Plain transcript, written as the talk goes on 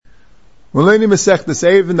We're learning Masechtas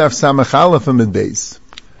Erev and Daf Samach Aleph Amud Beis.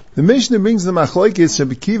 The Mishnah brings the Machlokes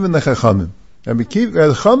Rabbi Kiva and the Chachamim. Rabbi Kiva,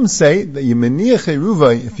 the Chachamim say that you meniach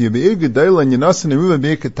eruvah if you're be'ir gedola and you're nasan eruvah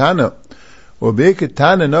be'ir katana, or be'ir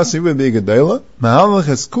katana nasan eruvah be'ir gedola, mahalach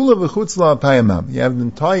es kula v'chutz la apayamam. You have the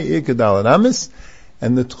entire ear kedal amis,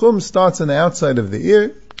 and the tchum starts on the outside of the ear.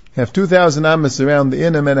 You have 2,000 amis around the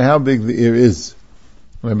ear, no matter how big the ear is.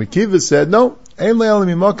 Rabbi Kiva said, no, ein le'al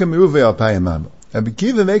mimakam eruvah apayamam. Rabbi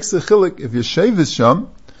Kiva makes the chiluk, if you're shavis sham,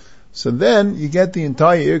 so then you get the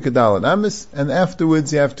entire ear kadal and amis, and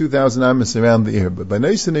afterwards you have 2,000 amis around the ear. But by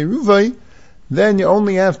Neisan Eruvai, then you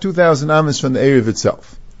only have 2,000 amis from the ear of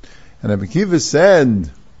itself. And Rabbi Kiva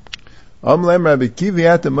said, Amlem Rabbi Kiva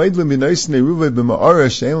yata maidlu mi Neisan Eruvai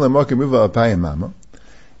b'ma'ara she'en l'makim ruva apayim mama.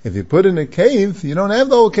 If you put in a cave, you don't have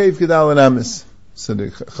the whole cave kadal and amis. So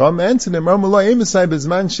the Chacham answered him, Ramallah emisai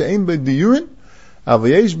bezman she'en b'diyurin,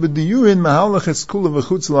 it's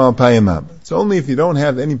only if you don't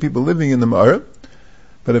have any people living in the Ma'ara.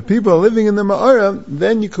 But if people are living in the Ma'ara,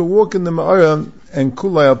 then you can walk in the Ma'ara and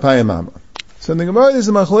kulay al payamama. So in the Gemara there's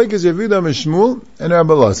a machlokes Rav Yehuda Mishmul and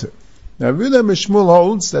Rabbi Elazar. Now Rav Yehuda Mishmul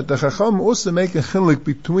holds that the Chacham also make a chiluk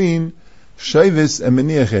between Shavis and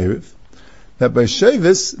Meniach Erev. That by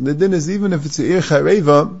Shavis, the din is even if it's a Ir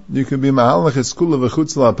Chareva, you can be Mahalach Eskula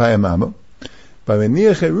v'chutz la payamama. By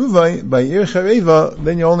Meniach Eruvai, by Ir Chareva,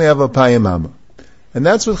 then you only have a payamama. And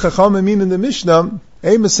that's what Chacham mean in the Mishnah,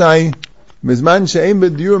 Emasai, Mizman she'em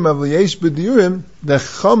b'diurim avliyesh b'diurim, the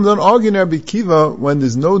Chacham don't argue in Rabbi Kiva when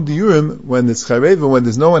there's no diurim, when it's Chareva, when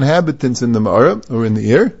there's no inhabitants in the Ma'ara, or in the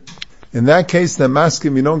ear. In that case, the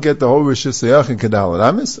maskim, you don't get the whole Rosh Hashanah and Kedal and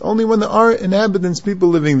Amis, only when there are inhabitants, people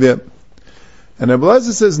living there. And Rabbi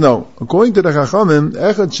Elazar says no. According to the Chachamim,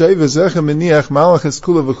 Echad Shevis, Echad Meniach, Malach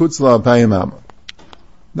Eskula v'chutz la payamama.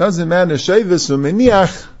 Doesn't matter, Shavis or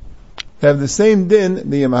Meniach have the same din,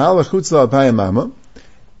 the Yamahala Chutz La Payamama.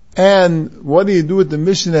 And what do you do with the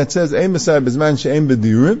mission that says, Emasai Bezman She'em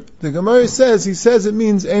B'diurim? The Gemara says, he says it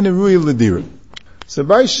means Ein Arui L'diurim. So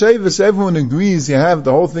by Shavis, everyone agrees you have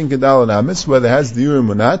the whole thing Kedal and Amis, whether it has diurim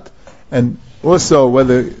or not, and also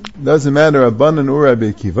whether it doesn't matter Abanan or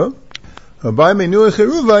Rabbi Akiva. By Meniach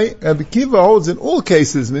Eruvai, Rabbi Kiva holds in all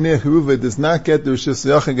cases Meniach Eruvai does not get the Rosh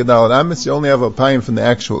Hashanah Gedal and Amis. You only have a payim from the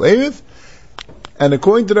actual Erev. And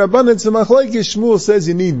according to the Rabbanan, Machlokes Shmuel says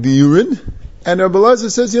you need diurin, and Rabbi Elazar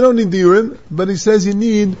says you don't need diurin, but he says you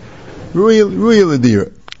need ruil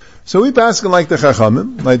diurin. So we pass like the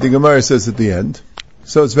Chachamim, like the Gemara says at the end.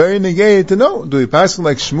 So it's very negated to know, do we pass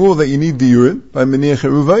like Shmuel that you need diurin by Meniach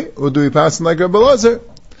Eruvai, or do we pass like Rabbi Elazar?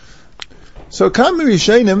 So Kami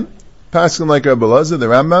Rishonim Paskin like Rabbi Elazar, the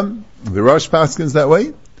Rambam, the Rosh Paskins that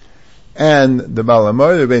way, and the Baal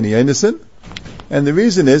Amar, the Beni Yonasan. And the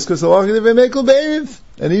reason is because Allah is very mekel be'eriv.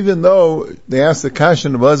 And even though they asked the Kasha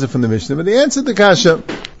and Rabbi Elazar from the Mishnah, but they answered the Kasha.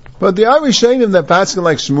 But the Arishonim that Paskin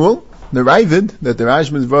like Shmuel, the Ravid, that the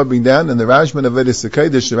Rashman is rubbing down, and the Rashman of Edis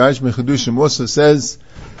Sekaidish, the Rashman Chedushim also says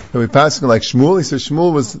that we Paskin like Shmuel. He says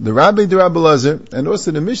Shmuel was the Rabbi, the Rabbi Elazar, and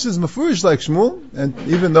also the Mishnah is Mefurish like Shmuel, and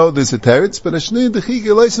even though there's a teretz, but Ashnei Dechik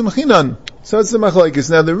Eloisem Chinan. So it's the Machlokes.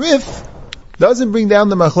 Now the Rif doesn't bring down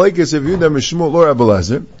the Machlokes of Yehuda Mishmuel or Rabbi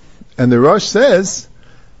Elazar, and the Rosh says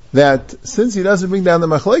that since he doesn't bring down the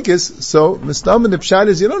Machlokes, so Mistam and the Pshat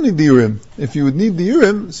is you don't need the Urim. If you would need the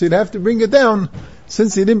Urim, so you'd have to bring it down.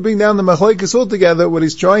 Since he didn't bring down the Machlokes altogether, what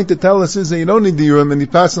he's trying to tell us is that you don't need the Urim, and he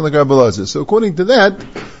passed on like Rabbi Elazar. So according to that,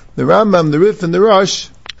 the Rambam, the Rif, and the Rosh,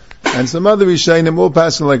 and some other Rishonim all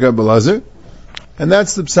passing like Rabbi Elazar, and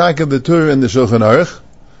that's the Psak of the Torah and the Shulchan Aruch.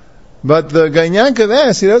 But the Ganyankov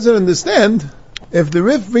asks, he doesn't understand, if the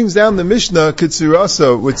Rif brings down the Mishnah,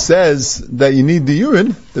 Kitzurasa, which says that you need the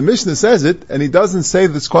urine, the Mishnah says it, and he doesn't say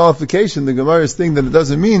this qualification, the Gemara's thing that it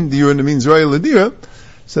doesn't mean the urine, it means Royal Ladira.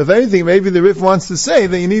 So if anything, maybe the Rif wants to say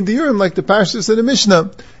that you need the urine like the Pashtus of the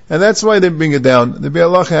Mishnah. And that's why they bring it down. The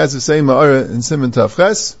Be'alacha has the same Ma'ara in Siman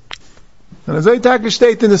Tavches. And as I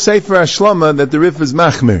state in the Sefer Hashlama that the Rif is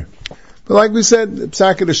Machmir. But like we said, the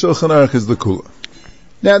Psak of the Shulchan Aruch is the Kula.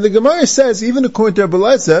 Now the Gemara says, even according to Rabbi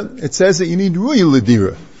Elazar, it says that you need Ruya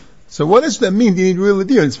Ladira. So what does that mean, you need Ruya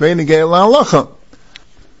Ladira? It's very negay La'alacha.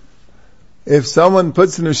 If someone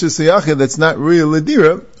puts in a Shisayachah that's not Ruya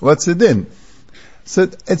Ladira, what's the din? So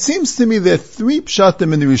it seems to me there are three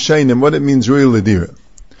pshatim in the Rishonim what it means Ruya Ladira.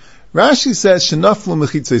 Rashi says, Shenaflu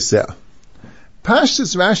Mechitzei Se'ah.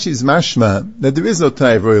 Pashtus Rashi is mashma that there is no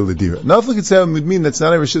Tanai of Ruya Ladira. Naflu Mechitzei would mean that's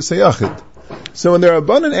not a Rosh Hashanah. So when the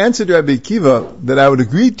Rabbanan answered Rabbi Akiva that I would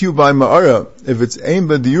agree to you by Ma'ara if it's Ein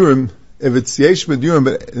B'Diurim, if it's Yesh B'Diurim,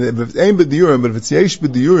 but if it's Ein B'Diurim, but if it's Yesh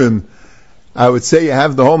B'Diurim, I would say you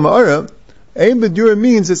have the whole Ma'ara. Ein B'Diurim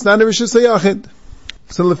means it's not a Rosh Hashanah.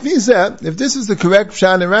 So Lefizeh, if this is the correct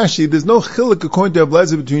Pshat and Rashi, there's no chiluk according to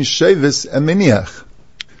Ablezer between Shevis and Meniach.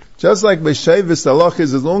 Just like by Shevis, the halach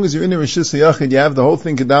is as long as you're in a Rishis Yachid, you have the whole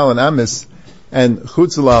thing Kedal and Amis and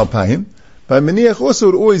Chutz Alpayim. By Meniach also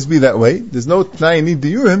it would always be that way. There's no Tnai Nid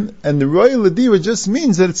Diurim, and the Royal Ladira just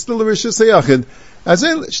means that it's still a Rishis Yachid. As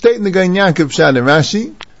I state in the Gaon Yankov Pshat and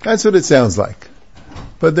Rashi, that's what it sounds like.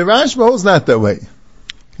 But the Rashba holds not that way.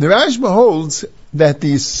 The Rashba holds that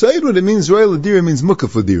the Yisayid, what it means, Royal Ladira means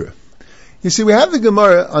Mukaf Ladira. You see, we have the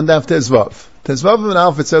Gemara on Daf Tezvav. Tezvav and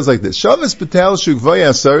Alf, it says like this. Shavas Patel Shugvay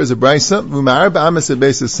Asar is a Braisa, V'ma'ar ba'amas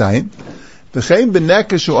abeis asayim, V'chein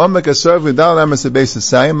b'neka shu'amak asar v'dal amas abeis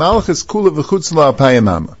asayim, Malachas kula v'chutz la'apayim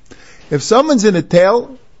ama. If someone's in a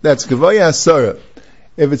tail, that's Gvay Asar.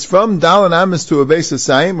 If it's from Dal and Amas to a Beis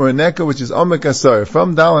Asayim, or a Neka which is Amak Asar,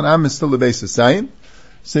 from Dal and Amas to a Beis Asayim,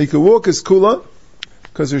 so you can walk as Kula,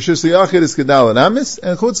 because Rishus Yachid is Kedal and Amas,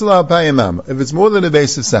 and Chutz la'apayim ama. If it's more than a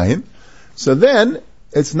Beis Asayim, so then,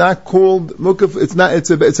 it's not called Mukaf,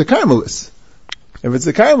 it's a Carmelis. If it's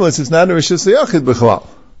a Carmelis, it's not a Rishus Yachid B'chlal.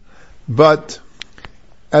 But,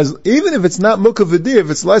 even if it's not Mukaf V'dir, if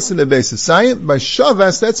it's less than a Beis Asayim, by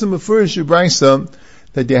Shavas, that's a Mefurish Ubraisa,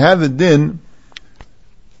 that you have a din,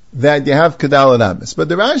 that you have Kedal and Amis. But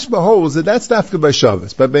the Rashba holds that that's Dafka by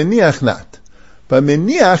Shavas, but by Niach not. By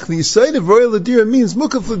Meniach, the Yisayid of Royal Ladira means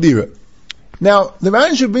Mukaf Ladira. Now, the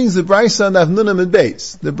Rashba brings the Brisa on Avnunam and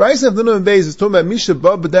Beis. The Brisa of Avnunam and Beis is talking about Misha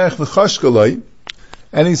Bab B'derech V'chashkaloi,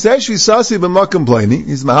 and he says Shvisasi B'makam Plani,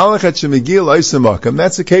 he's Mahalach at Shemigil Oisa Makam.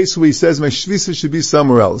 That's the case where he says my Shvisa should be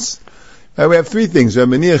somewhere else. Now we have three things. We have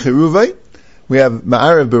Meniach Eruvay, we have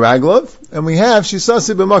Ma'arav B'raglov, and we have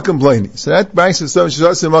Shisasi B'makam Plani. So that Brisa is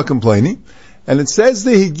Shisasi B'makam Plani, and it says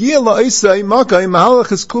the Higil Oisa Makam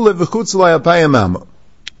Mahalach is Kula V'chutz La'apayim Amma.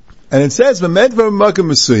 And it says, "V'medvar makam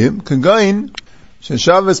mesuyim kagayin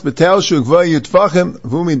sheshavas betel shugvay yutfachim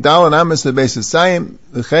v'umi dalan amas lebeis asayim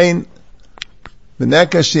v'chein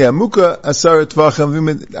v'neka she'amuka asar tfachim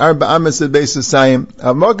v'umi arba amas lebeis asayim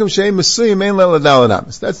makam she'im mesuyim ein lela dalan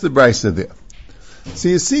amas." That's the brisa there. So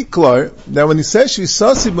you see, Klar, that when he says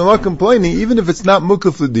shisasi b'makam plani, even if it's not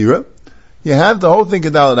mukaf l'dira, you have the whole thing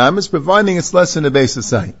of dalan amas, providing it's less than a beis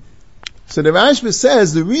asayim. So the Rashba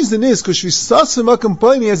says the reason is because Shvisasa Makam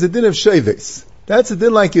has a din of Sheves. That's a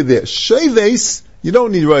din like you there. Sheves, you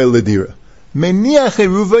don't need Royal Ladira. Meniach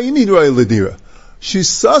Eruva, you need Royal Ladira.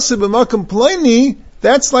 Shvisasa B'makam Plani,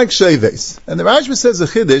 that's like Sheves. And the Rashba says a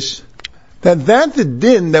Chiddush, that the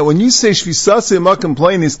din, that when you say Shvisasa B'makam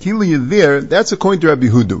Plani is Kili Yadir, that's according to Rabbi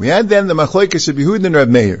Yehuda. We had then the Machlokes Rabbi Yehuda and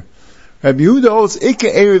Rabbi Meir. Rabbi Yehuda holds Ikka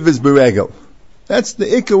Erev is Beregel. That's the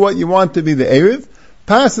Ikka what you want to be the Erev.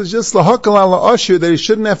 Pas is just lahakal ala usher that he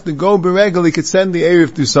shouldn't have to go beregel, he could send the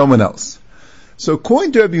Erev to someone else. So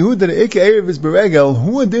according to Rabbi Yehuda, the Ikka Erev is beregel,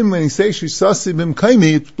 who adin when he says Shisasi bim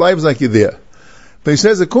kaimi, it lives like you're there. But he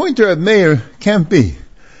says according to Rabbi Meir, can't be.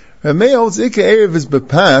 Rabbi Meir holds Ikka Erev is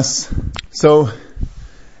bepas, so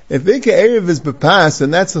if Ikka Erev is bepas,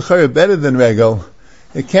 and that's a chayr better than regel,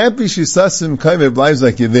 it can't be Shisasi bim kaimi, it lives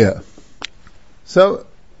like you're there. So,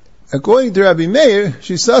 according to Rabbi Meir,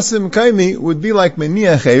 Shisasim Kaimi would be like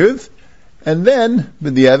Meniach Erev, and then,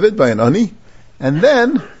 B'diavad, by an Ani, and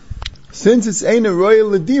then, since it's Eina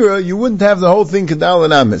Royal Ladira, you wouldn't have the whole thing Kedal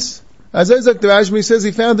and Amis. As Isaac the Rashmi says,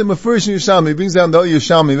 he found him a first in Yushalmi, he brings down the whole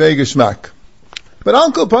Yushalmi, very geschmack. But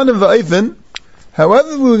Uncle Panim V'Eifin,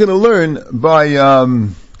 however we were going to learn by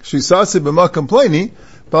Shisasim B'makam Plani,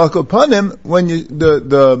 but Uncle Panim, when you,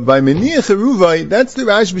 by Meniach Eruvai, that's the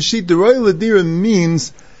Rashmi sheet, the Royal Ladira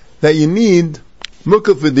means that you need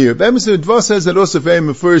Mukaf V'dir. Emerson Dvar says that also very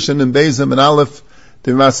Mefurish and in Bezim and Aleph,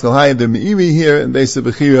 the Maskal Hayy, the Meiri here, and Beis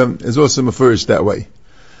Bechira is also Mefurish that way.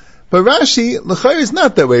 But Rashi, L'chayr is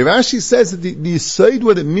not that way. Rashi says that the Yisayid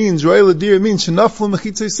what it means, Royal Adir means Shenaflu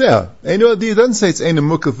Mechitzei Seah. Eino Adir doesn't say it's Eino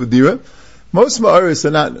Mukaf V'dir. Most Ma'aris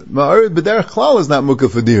are not, Ma'arid B'derech Klal is not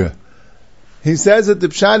Mukaf V'dir. He says that the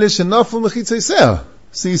Pshat is Shenaflu Mechitzei Seah.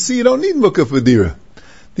 So you see, you don't need Mukaf V'dir.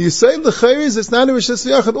 The Yisayid L'chayr is, it's not a Rishas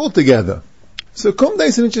Yachad altogether. So kum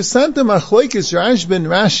dais an interessante machlokes Rash ben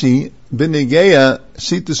Rashi ben Negeya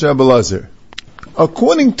Shitas Rabbi Lazar.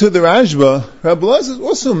 According to the Rashba, Rabbi Lazar is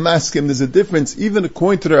also maskim. There's a difference even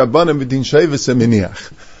according to the Rabbanim between Shevis and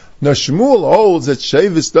Meniach. Now Shmuel holds that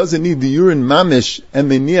Shevis doesn't need the urine mamish and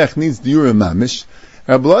Meniach needs the urine mamish.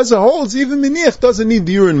 Rabbi Lazar holds even Meniach doesn't need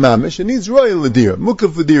the urine mamish, it needs royal adir,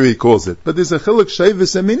 mukaf adir he calls it. But there's a chiluk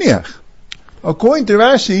Shevis and Meniach. According to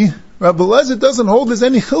Rashi, Rabbi Lezer doesn't hold there's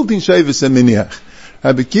any chiluk in Shevis and Meniach.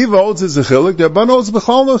 Rabbi Kiva holds there's a chiluk, the Rabban holds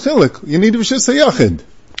b'chal no chiluk. You need Rishus HaYachid.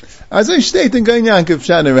 As I state in Gaon Yankov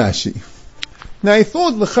Pshat and Rashi. Now I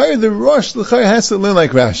thought, the Rosh has to learn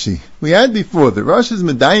like Rashi. We had before, the Rosh is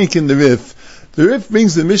medayik in the Rif. The Rif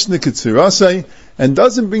brings the Mishnah Ketzirasai, and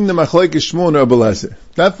doesn't bring the Machlokes Shmuel and Rabbi Elazar.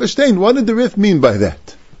 Now, verstehen, what did the Rif mean by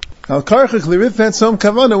that? Al Karchach, the Rif had some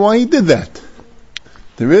kavanah why he did that.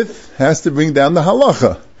 The Rif has to bring down the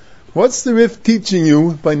halacha. What's the Rif teaching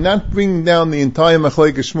you by not bringing down the entire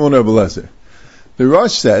Machlokes Shmuel and Rabbi Elazar? The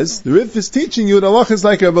Rosh says, the Rif is teaching you the halacha is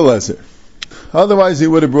like Rabbi Elazar. Otherwise, he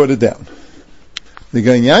would have brought it down. The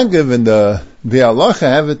Gan Yangav and the halacha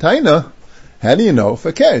have a taina. How do you know?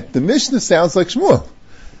 Fakir. The Mishnah sounds like Shmuel.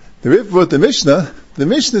 The Rif brought the Mishnah. The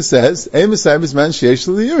Mishnah says, so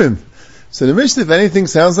the Mishnah, if anything,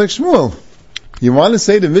 sounds like Shmuel. You want to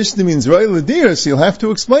say the Mishnah means Roy Ladira, so you'll have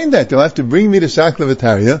to explain that. You'll have to bring me to Shakla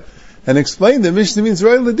V'Tarya and explain the Mishnah means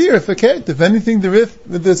Roy Ladira. Fakir. If anything, the Rif,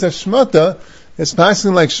 there's a Shmata, it's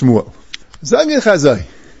passing like Shmuel. Zagir Chazai.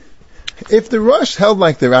 If the Rosh held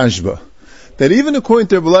like the Rashba, that even according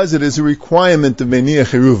to Rabbi Elazar, there's a requirement of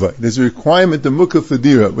Meniach Heruva. There's a requirement of Mukaf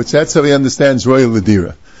Ladira, which that's how he understands Royal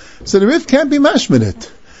Ladira. So the Rif can't be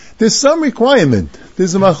mashminit. There's some requirement.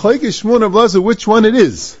 There's a Machlokes Shmuel and Rabbi Elazar, which one it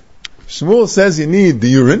is. Shmuel says you need the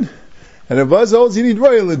urine, and Rabbi Elazar holds you need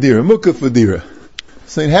Royal Ladira, Mukaf Ladira.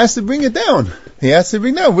 So he has to bring it down. He has to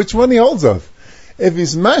bring down which one he holds of. If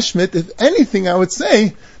he's mashmit, if anything, I would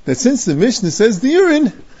say that since the Mishnah says the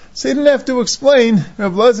urine, so he didn't have to explain.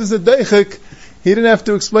 Rabbi Elazar is a deichik. He didn't have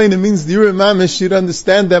to explain it means the urine mamish. You'd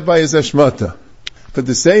understand that by his ashmata. But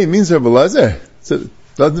to say it means Rabbi Elazar, so it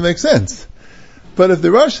doesn't make sense. But if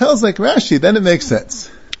the Rosh holds like Rashi, then it makes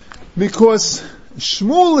sense. Because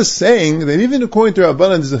Shmuel is saying that even according to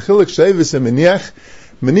Rabbanan, there's a chiluk shevis and meniach.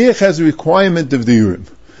 Meniach has a requirement of the urine.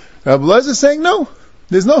 Rabbi Elazar is saying no.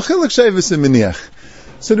 There's no chiluk shevis and meniach.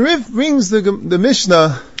 So the Rif brings the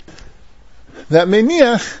Mishnah that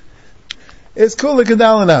meniach is called a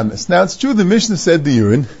Gadal and Amis. Now it's true the Mishnah said the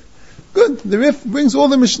urine. Good. The Rif brings all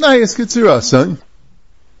the Mishnayos Ketzirah.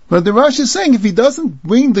 But the Rosh is saying if he doesn't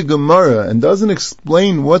bring the Gemara and doesn't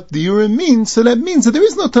explain what the urine means, so that means that there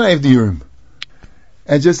is no Tanai of the urine.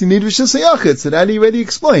 And just you need Rishus HaYachid, so that he already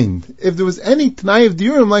explained. If there was any Tanai of the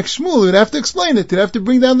urine like Shmuel, he'd have to explain it. He'd have to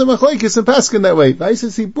bring down the Machlokes and Paskin that way.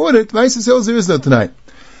 Vaisis he brought it, Vaisis holds there is no Tanai.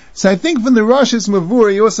 So I think from the Rosh's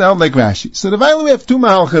Mavur, he also held like Rashi. So the Vayla we have two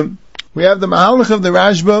Mahalchim. We have the Mahalach of the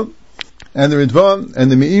Rashba, and the Ritva,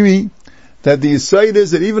 and the Meiri, that the Yisrael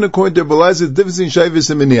is that even according to Rabbi Elazar, the difference in Shavis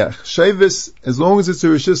and Meniach. Shavis, as long as it's a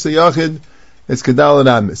Rishus HaYachid, it's Kedal and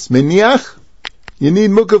Amis. Meniach, you need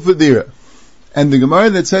Mukaf V'dira. And the Gemara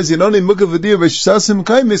that says you don't need Mukaf V'dira, V'shasim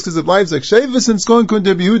Kaimis, because it lives like Shavis, and it's going to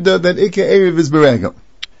Rabbi Yehuda, that Ike Erev is Beregel.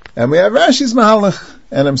 And we have Rashi's Mahalach.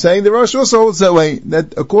 And I'm saying the Rosh also holds that way,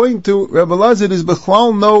 that according to Rabbi Elazar, there's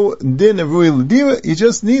Bechlal no din of Rui L'dira, you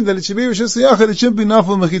just need that it should be Rishus HaYachid, it shouldn't be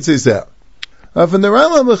Nafal Mechitzei Se'ah. From the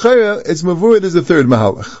Rambam L'chayra, it's Mavurid as a third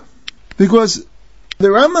Mahalach. Because the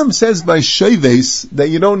Rambam says by Sheves that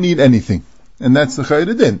you don't need anything. And that's the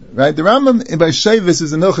Chayra din, right? The Rambam by Sheves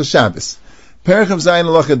is in Hilchos Shabbos. Perich of Zayin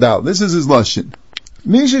Halacha Dal. This is his Lashon.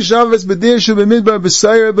 Misha Shabbos b'dir shu b'midbar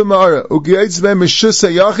b'sayra b'ma'ara u'g'yaytz b'em Rishus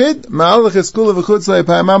HaYachid ma'alach eskula v'chutz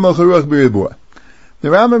la'ipayamam l'charuach b'ribua. The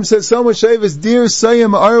Rambam says someone Shavis dir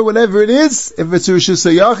sayim ma'ara whatever it is, if it's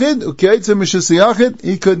Rishus HaYachid u'g'yaytz Rishus HaYachid,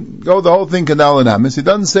 he could go the whole thing kadal and amis. He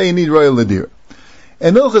doesn't say you need royal l'dir.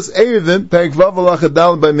 And Hilchos Erevim Perek Vav Halacha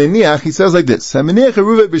Dal by Meniach, he says like this: Hameniach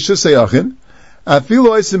eruve b'Rishus HaYachid afilu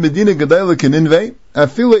oisim medina gadayla keninvei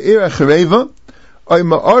afilu ira chereva ay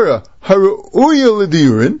ma'ara haru'uya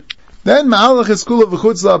l'diurin, then ma'alach eskula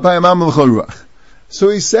v'chutz la'apayamam l'charuach. So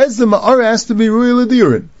he says the ma'ara has to be ru'ya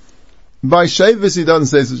l'diurin. By Shavis he doesn't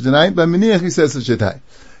say such a night, by Meniach he says such a time.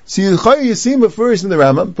 So you see first in the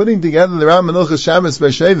Rambam, putting together the Rambam Hilchos Shabbos by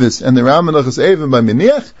Shavis and the Rambam Hilchos Erevim by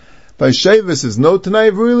Meniach. By Shavis is no Tanai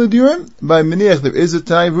of ru'ya l'diurin, by Meniach there is a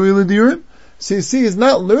Tanai of ru'ya l'diurin. So you see, he's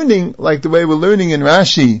not learning like the way we're learning in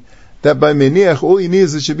Rashi, that by Meniach, all you need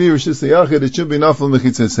is it should be Rishus HaYachid, it should be Nafal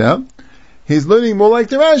Mechitzei Se'ah. He's learning more like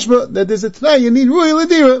the Rashba, that there's a Tanai, you need Ru'ya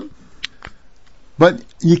L'dira. But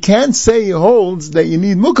you can't say he holds that you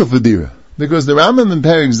need Mukaf L'dira, because the Rambam in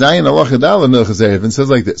Perek Zayin Halacha Dal in Hilchos Erevim says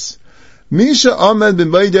like this: Misha Ahmed ben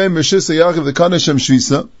Baydei Rishus HaYachid v'Kanasham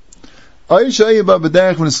Shvisa, Aisha Ayba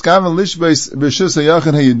B'derech v'Neskaven Lishbeis Rishus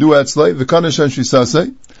HaYachid HaYidu Atzlai v'Kanasham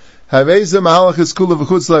Shvisasei, Haveza Mahalach Eskula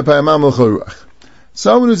v'Chutz La'Payamam L'charuach.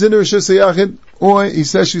 Someone who's in a Rishus HaYachid, or he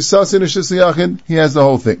says she's sas in a Rishus HaYachid, he has the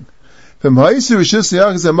whole thing. From Ha'isi Rishus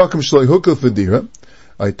HaYachid is a makam shloi hukal f'dira,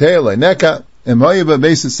 Aitei Elai Neka, Emaya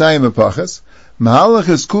B'beis Esayim Apachas, Mahalach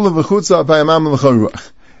Eskula v'Chutz La'Payamam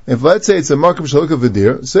L'charuach. If let's say it's a makam shloi hukal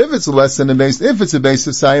f'dira, so if it's less than a base, if it's a base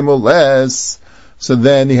Esayim or less, so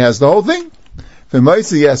then he has the whole thing.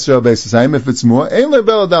 If it's more, then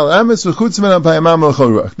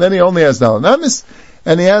he only has Dal Anamis,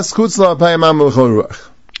 and he has Chutzla Payamam L'chol Ruach.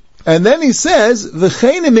 And then he says,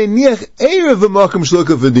 Mavur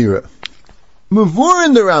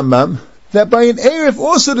in the Rambam, that by an Erev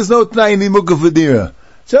also there's no T'nai in Mukha V'dira.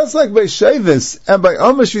 Just like by Shavis and by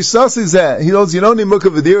Amish Visasizeh, he holds you don't need Mukha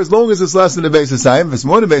V'dira as long as it's less than the Beis HaSayim. If it's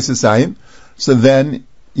more than the Beis HaSayim, so then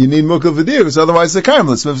you need Mukha V'dira, because otherwise it's a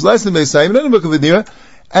Karmelis. If it's less than the Beis HaSayim, you don't need Mukha V'dira.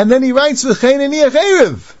 And then he writes V'chein Niach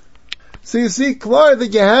Erev. So you see, clear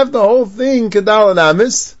that you have the whole thing Kedal and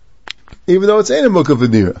Amis, even though it's ain't a Mukha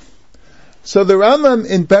V'dira. So the Rambam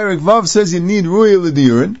in Perek Vav says you need Ruya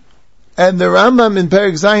L'diurin, and the Rambam in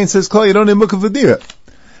Perek Zayin says, Kol, you don't need Mukha V'dira.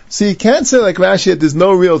 So you can't say like Rashi that there's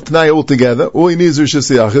no real T'nai altogether, all you need is Rishus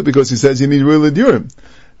Yachid, because he says you need Ruya L'diurin.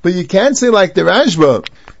 But you can't say like the Rashba,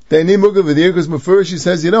 they need Mukha V'dira, because Mefurish he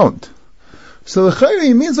says you don't. So the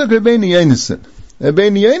Chayri means like Rabbeinu Yonason.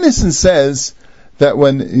 Rabbeinu Yonason says that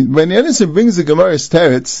when Yonason brings the Gemara's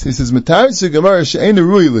teretz, he says, Mataretz the Gemara she'einu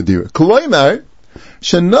Ruya L'dira. Koloimar,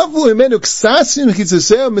 she'navlu imenu k'sasim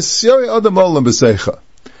chitzaseo misyori adam olam b'seicha.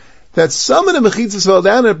 That some of the mechitzas fell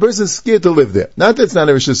down and a person's scared to live there. Not that it's not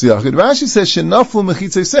a Rishus Yachid. Rashi says, she'naflu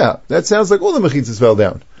mechitzaseo. That sounds like all the mechitzas fell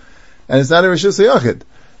down. And it's not a Rishus Yachid.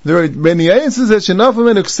 The Rabbeinu Yonason says that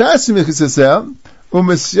she'naflu imenu k'sasim chitzaseo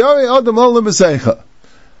u'misyori adam olam b'seicha.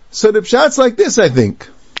 So the pshat's like this, I think.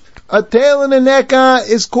 A tail and a neka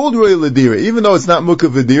is called Ruya L'dira, even though it's not Mukha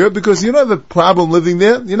V'dira, because you don't have a problem living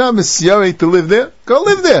there. You're not misyari to live there. Go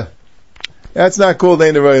live there. That's not called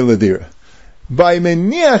Ein Ruya L'dira. By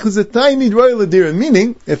Meniach is a tiny Ruya L'dira,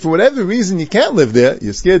 meaning, if for whatever reason you can't live there,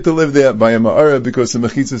 you're scared to live there by a Ma'ara because the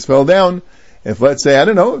mechitzas fell down. If let's say, I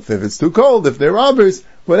don't know, if it's too cold, if they're robbers,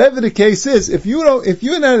 whatever the case is,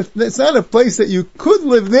 it's not a place that you could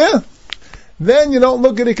live there, then you don't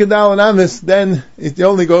look at it Kedal and Amis, then you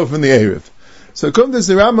only go from the Erev. So come to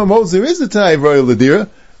the Rambam holds there is a Tanai of Ruya L'dira,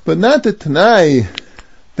 but not the Tanai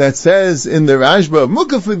that says in the Rashba of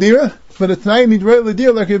Mukha V'dira, but a Tanai need Ruya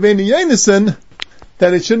L'dira like Rabbeinu Yonason,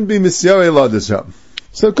 that it shouldn't be Misyari L'adasham.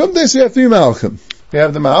 So come to we have three Malachim. We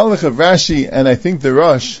have the Mahalach of Rashi, and I think the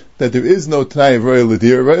Rosh, that there is no Tanai of Ruya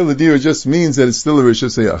L'dira. Ruya L'dira just means that it's still a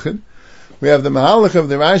Rishus Yachid. We have the Mahalach of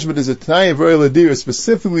the Rash, but there's a Tanai of Ruya L'dira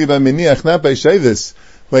specifically by Meniach, not by Shavis,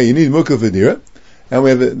 where you need Mukha V'dira. And we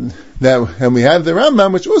have the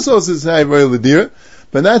Rambam, which also says Tanai of Ruya L'dira,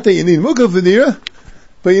 but not that you need Mukha V'dira,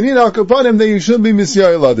 but you need Al Kapanim that you should be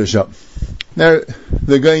Misyari L'adasham. Now,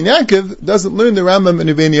 the Gaon Yaakov doesn't learn the Rambam and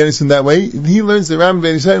Rabbeinu Yonason that way. He learns the Rambam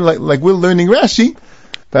and Rabbeinu like we're learning Rashi,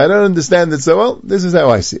 but I don't understand it so well. This is how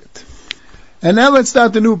I see it. And now let's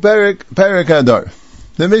start the new Perek Hadar.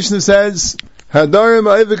 The Mishnah says, Hadarim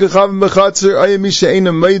ha'evik ha'chavim b'chatzer ayam misha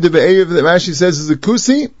einam meida be'erev, that Rashi says is a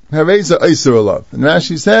kusi, hareza oisur alav. And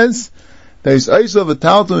Rashi says, there is oisur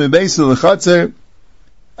v'taltum v'beisur l'chatzer,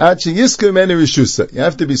 at she'yiskur meni rishusa. You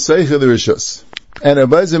have to be seicha the rishus. And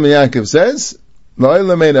Rabbi Zim Yaakov says,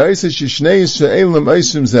 la'olam ein oisur shishnei she'elam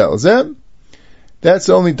oisum zel zeh. That's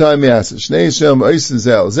the only time he asks. Shnei she'elam oisum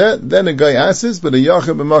zel zeh. Then a guy asks, but a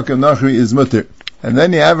yachid b'makam nachri is mutter. And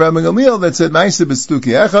then you have Rabbi Gamliel that said Ma'aseh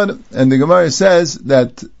b'Stuki Echad, and the Gemara says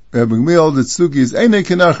that Rabbi Gamliel that Stuki is Einei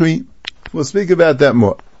Kenachri. We'll speak about that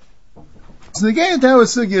more. So the Gaon Tower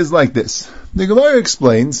Sugi is like this. The Gemara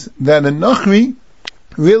explains that a Nachri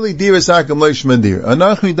really dira sakam loishman dira. A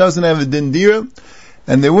Nachri doesn't have a din dira,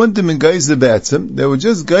 and they want him in geyser be'etzim. They were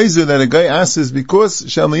just geyser that a guy asks because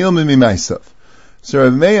shalmiyil mimaisav. So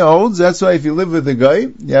Rabbi Meir holds that's why if you live with a guy,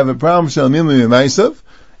 you have a problem shalmiyil mimaisav.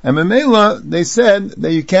 And Memela, they said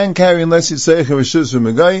that you can't carry unless you say Rishus from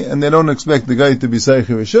a guy, and they don't expect the guy to be Seich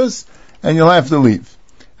Rishus, and you'll have to leave.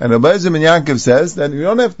 And Rabbi Zim Yaakov says that you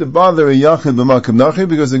don't have to bother a Yachid b'Makam Nachri,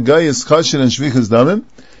 because a guy is Chashin and Shvichas Damim,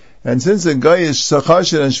 and since a guy is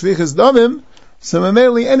Chashin and Shvichas Damim, so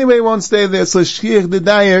Memela anyway won't stay there, so Shchiach the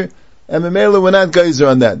Dayer, and Memela we're not geyser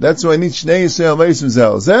on that. That's why I need Shnei Yisrael Meisim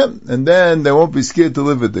Zalzeh, and then they won't be scared to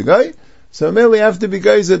live with the guy, so Memela have to be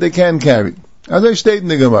geyser they can carry. As I state in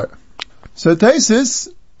the Gemara. So Taisus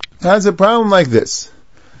has a problem like this.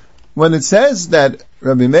 When it says that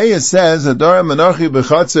Rabbi Meir says Hadar Menarchi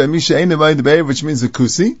B'Chatzer Misha Ein Avayid Be'er, which means a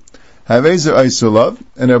kusi, Havezer Aisulav,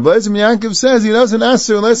 and Rabbi Zim Yaakov says he doesn't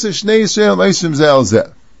answer unless a Shnei Yisrael Meishim Zel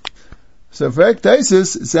Zeh. So for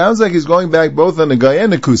Taisus, it sounds like he's going back both on a guy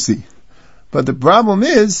and a kusi. But the problem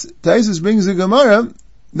is, Taisus brings a Gemara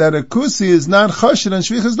that a kusi is not Chashin and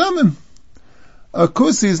Shvichas Damim. A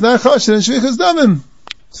kusi is not chashin and shvichas damim.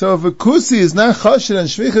 So if a kusi is not chashin and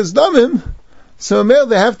shvichas damim, so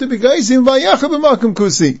they have to be geizim v'yachad b'makam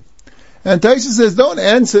kusi. And Taisha says, don't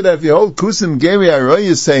answer that if you hold Kusim Geri Aroy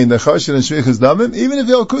is saying the Choshen and Shvichas Damim, even if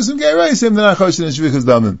you hold Kusim Geri Aroy is saying the Choshen and Shvichas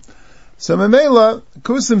Damim. So Memela,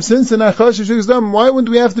 Kusim, since the Choshen and Shvichas Damim, why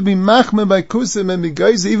wouldn't we have to be Machmeh by Kusim and be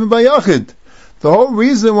Geizer even by Yachid? The whole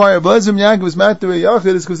reason why Abelazar Yaakov was matter with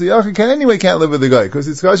Yachid is because the Yachid can't live with the guy, because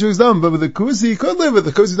it's Choshen and Shvichas Damim, but with the Kusi he could live with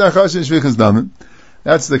the Kusi and Choshen and Shvichas Damim.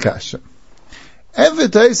 That's the Kasha.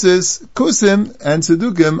 Evitaisis, Kusim and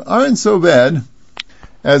Tzedukim aren't so bad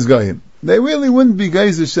as Goyim. They really wouldn't be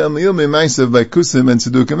Geizer Shem Yilmei Maisav by Kusim and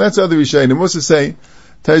Tzedukim. That's other Rishayim. Also say,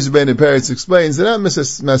 Taish Ben Peretz explains, they're not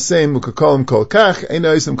Maseim Ukakolim Kol Kach,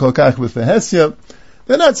 Eino Isim Kol Kach with Vehesya.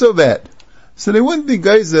 They're not so bad. So they wouldn't be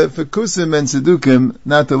Geizer for Kusim and Tzedukim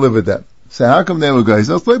not to live with them. So how come they were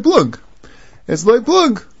Geizer? It's like plug. It's like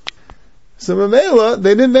plug. So Mamela,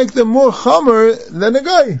 they didn't make them more Chomer than a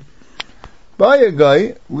guy. By a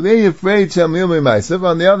guy, they're afraid Shem Yilmei Maisav.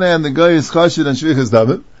 On the other hand, the guy is Chashed and Shvichas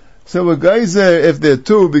Damim. So a geyser, if there are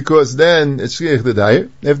two, because then it's shkiach the dair.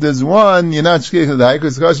 If there's one, you're not shkiach the dair,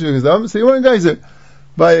 because it's chashiv because so you want a geyser.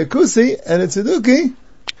 By a kusi, and it's a duki,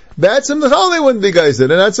 batsam the chal, they wouldn't be geyser.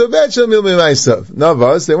 They're not so bad, shal mil myself.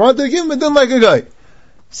 Navas, they wanted to give him a din like a guy.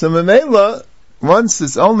 So Mamela, once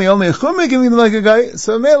it's only a chumah giving him like a guy,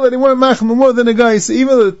 so Mamela, they weren't machmah more than a guy. So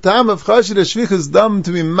even the time of chashiv shvichas dam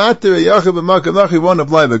to be matter, a yachib, a makam, nachi won't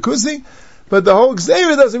apply by kusi, but the whole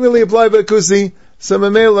gzeira doesn't really apply by kusi. So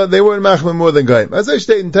Mamela, they weren't machmah more than Goyim. As I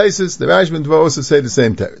state in Taisus, the Rashman Dvar also say the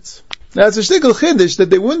same teretz. Now it's a shtickle chiddush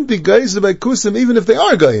that they wouldn't be Geizer by Kusim even if they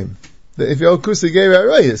are Goyim. If you hold Kusim Geri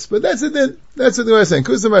Arayis. But that's it then. That's what they were saying.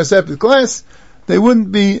 Kusim are a separate class. They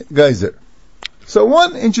wouldn't be Geizer. So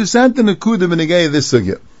one interesting nekuda b'negei of this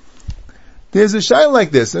sugya. There's a shayla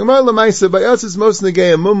like this. By us it's most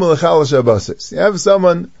negei mumul echal Shabbosis. You have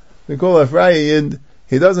someone, we call a Fraya Yid,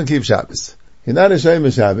 he doesn't keep Shabbos. He's not a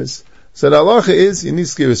Shayim Shabbos. So the halacha is, you need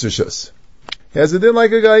skiris rishus. He has a din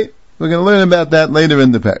like a guy. We're going to learn about that later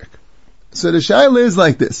in the parak. So the shayla is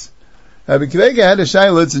like this. Rabbi Kivega had a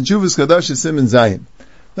shayla, it's in Chuvas Kadosh Simon Zayin.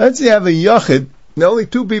 Let's say you have a yachid, there are only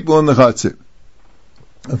two people in the chatzir.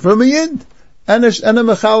 From a yid, and a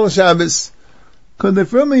mechal Shabbos. Could the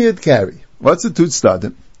from a yid carry? What's the tut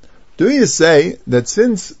stadim? Do you say that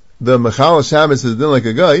since the mechal Shabbos is a din like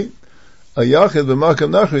a guy, a yachid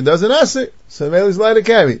b'makam nachri doesn't answer, so maybe he's allowed to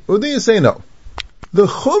carry. Or do you say no? The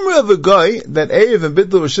chumrah of a guy that Erev and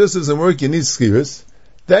Bittul Rishus doesn't work, you need skiris,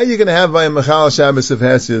 that you're going to have by a Mechal Shabbos of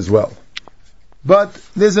Hasi as well. But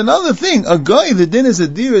there's another thing. A guy, the din is a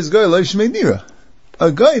deer, is guy like Shmei Dira. A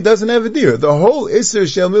guy doesn't have a deer. The whole Isser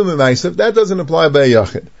Shel Mil Memaisef, that doesn't apply by a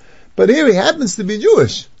yachid. But here he happens to be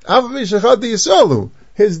Jewish.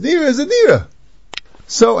 His deer is a deer.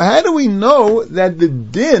 So how do we know that the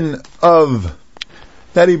din of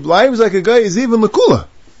that he blives like a guy is even lakula?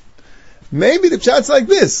 Maybe the pshat's like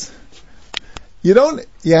this. You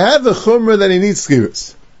have a chumrah that he needs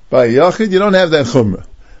skiris. By a yachid, you don't have that chumrah.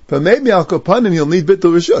 But maybe al kopanim you'll need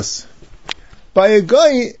bittul rishus. By a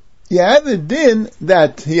guy, you have a din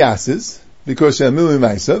that he asks, because shemil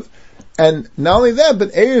maisav, and not only that,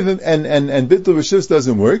 but erev and bittul rishus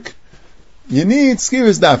doesn't work. You need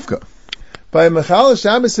skiris dafka. By Mechal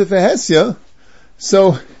Shabbos Efehesya,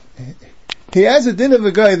 so he has a din of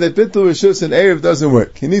a guy that Bittul Rishus and Erev doesn't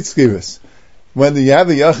work. He needs skiris. When you have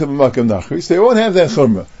the Yachid B'Makam Nachri, so you won't have that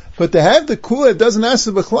Chumrah. But to have the Kula that doesn't ask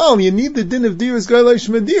the B'chlal, you need the din of Dira's guy like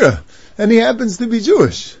Shmedira. And he happens to be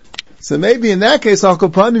Jewish. So maybe in that case, Al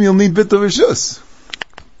Kopanim, you'll need Bittul Rishus.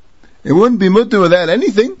 It wouldn't be mutter without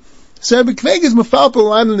anything. So Rabbi Kveg is Mefalpel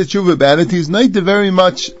line in the Tshuva about it. He's not very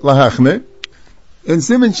much Lahachmer. And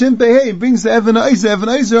Simon Shimpei brings the Evan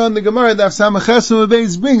Eiser on the Gemara that Samachasum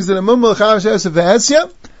Abeis brings that a Mummel Chashes of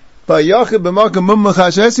Hesya by Yachid B'Makam Mummel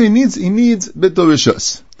Chashes he needs Bittul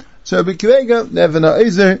Rishus. So Rabbi Kvega, the Evan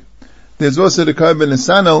Eiser, there's also the Karban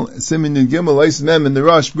Esanel, Simon Yud Gimel Eis Mem in the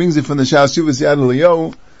Rosh brings it from the Shas Shuvas Yad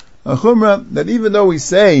Eliyahu, a Chumrah that even though we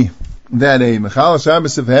say that a Mechal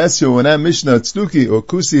Shabbos of Hesya or an Mishnah Tzduki or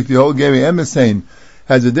Kusi if you hold Gary Emesain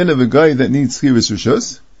has a din of a guy that needs Chivis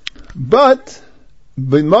Rishus, but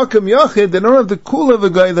by Makam Yachid, they don't have the cool of a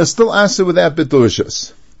guy that's still answer without Bittul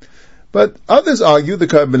Rishus. But others argue, the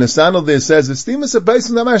Karban Esanel there says, Estimas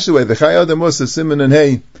HaPaiskim not mashma way. The Chai Adam Musa Simon and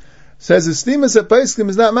Hay says, Estimas HaPaiskim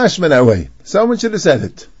is not mashma that way. Someone should have said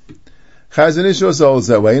it. Chazon Ish also holds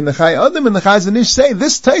that way. And the Chai Adam and the Chazon Ish say,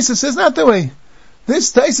 this Taisa says not that way.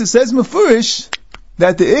 This Taisa says Mefurish,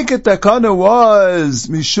 that the Iket Takana was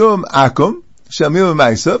Mishum Akum, Shamil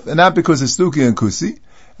Ma'isaf, and not because it's Stuki and Kusi.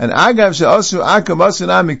 And Agav she'asru akum asru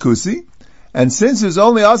namikusi, and since there's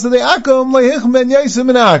only also the akum, le'hich ben yasim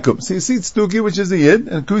and akum. So you see Tztuki, which is a yid,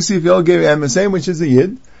 and Kusi if you all gave him the same, which is a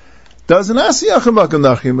yid. doesn't ask Yachim Makam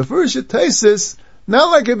Nachri. Mefurish Taisis,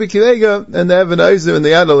 not like Rabbi Kiva and the Even Eizer and the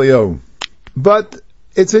Yad Eliyahu. But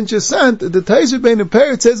it's interesting that the Taizer Bein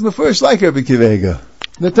Peretz says Mefurish like Rabbi Kiva.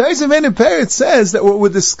 The Taizer Bein Peretz says that what we're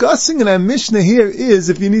discussing in our Mishnah here is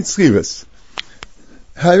if you need Schiras.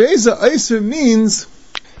 Hareza Eiser means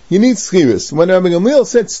you need Schiras. When Rabbi Gamliel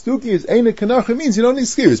said Stuki is Eina Kanachri means you don't need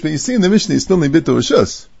Schiras. But you see in the Mishnah you still need Bitul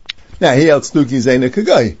Rishus. Now he held Stuki is Eina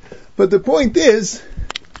Kagai. But the point is,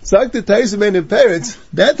 Zak the Taizer Bein Peretz,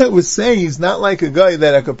 that was saying he's not like a guy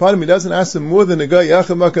that Akapanim, he doesn't ask him more than a guy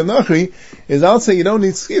Yachim Makam Nachri, is I'll say you don't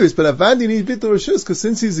need Schiras, but Avad you need Bitul Rishus, because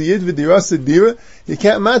since he's a Yid with Dirasa Dira, you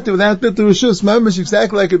can't matter without Bitul Rishus. Mamash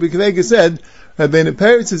exactly like Rabbi Kiva said, Rabbi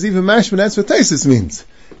Peretz is even mashman, that's what Taisis means.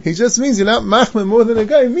 He just means you're not machman more than a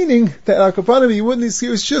guy, meaning that Akapanim you wouldn't need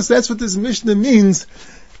Schiras Shus. That's what this Mishnah means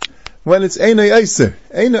when it's Einay Eiser.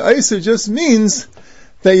 Einay Eiser just means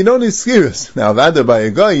that you don't need Schiras. Now, rather by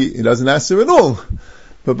a guy, he doesn't answer at all.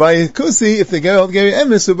 But by a Kusi, if the guy will get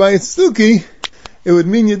emes, or by a Stuki, it would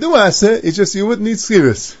mean you do answer, it's just you wouldn't need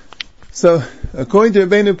Schiras. So, according to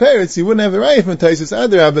Rabbeinu Peretz, you wouldn't have a right from Taisus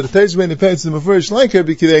Adarab, but if Taisus Rabbeinu Peretz is a Mefurish like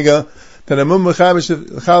Rabbi Kiva, then a Mum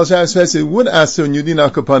Mechaber Chal Shabbos Fesed would answer and you did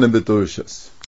not Kapanim B'Torishus.